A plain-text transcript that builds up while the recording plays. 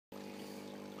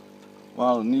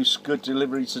Well, a new scud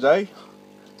delivery today.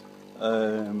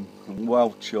 I'm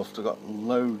well chuffed. I've got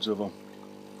loads of them.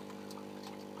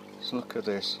 Let's look at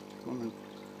this. I'm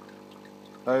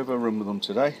overrun with them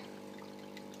today.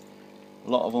 A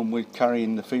lot of them we're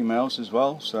carrying the females as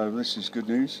well, so this is good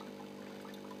news.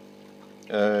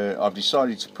 I've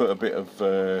decided to put a bit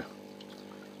of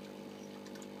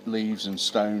leaves and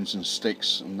stones and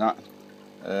sticks and that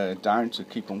down to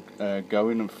keep them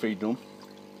going and feed them.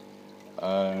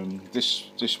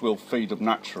 This will feed them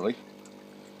naturally.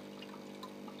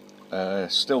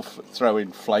 Still throw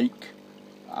in flake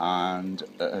and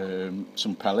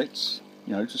some pellets,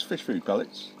 just fish food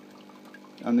pellets,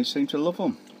 and they seem to love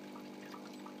them.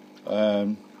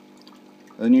 The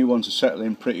new ones are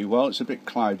settling pretty well. It's a bit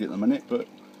cloudy at the minute, but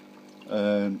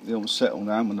they'll settle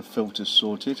down when the filter's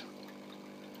sorted.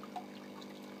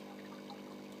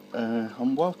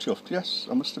 I'm well chuffed, yes,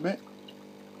 I must admit.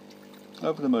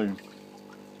 Over the moon.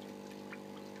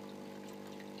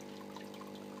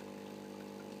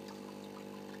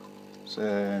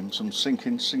 Some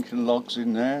sinking logs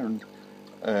in there,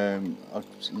 and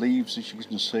leaves, as you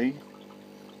can see,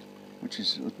 which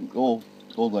is all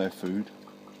their food.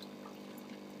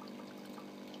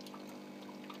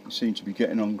 They seem to be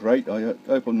getting on great. I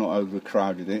hope I'm not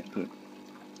overcrowded it, but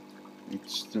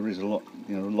there is a lot,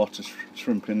 a lot of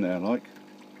shrimp in there. Like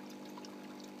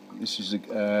this is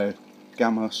a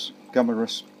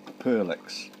Gammarus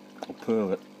pulex, or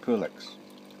pulex.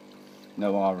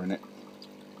 No R in it.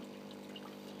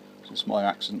 It's my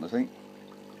accent, I think,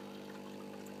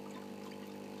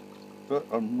 but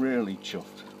I'm really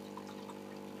chuffed.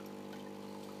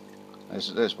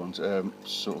 There's one, there's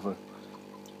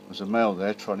a male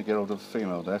there trying to get hold of a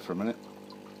female there for a minute.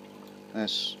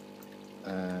 There's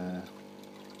a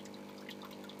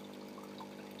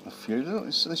few. Look,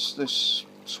 they're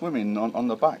swimming on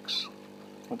the backs,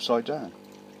 upside down.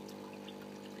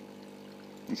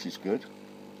 This is good.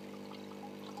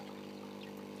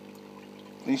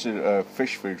 These are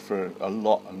fish food for a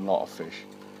lot of fish,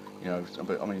 I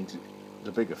mean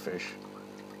the bigger fish,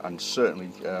 and certainly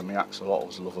my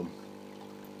axolotls love them,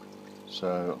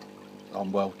 so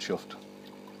I'm well chuffed.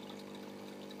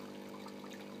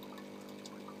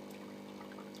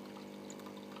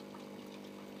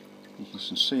 You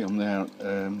can see them there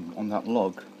on that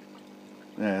log.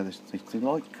 Yeah, they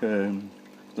like the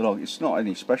log. It's not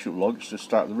any special log, it's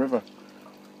just out of the river.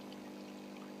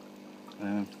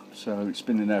 So it's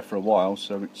been in there for a while,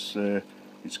 so it's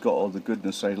got all the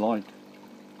goodness they like.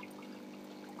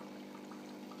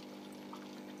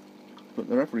 But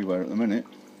they're everywhere at the minute.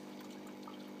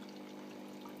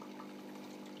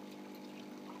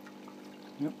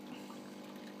 Yep.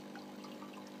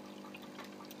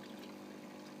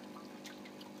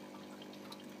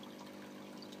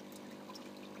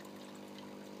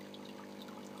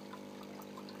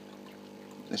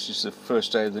 This is the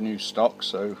first day of the new stock,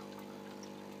 so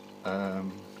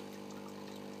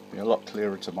be a lot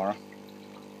clearer tomorrow.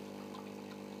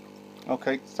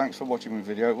 Okay, thanks for watching my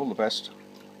video. All the best.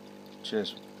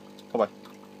 Cheers. Bye bye.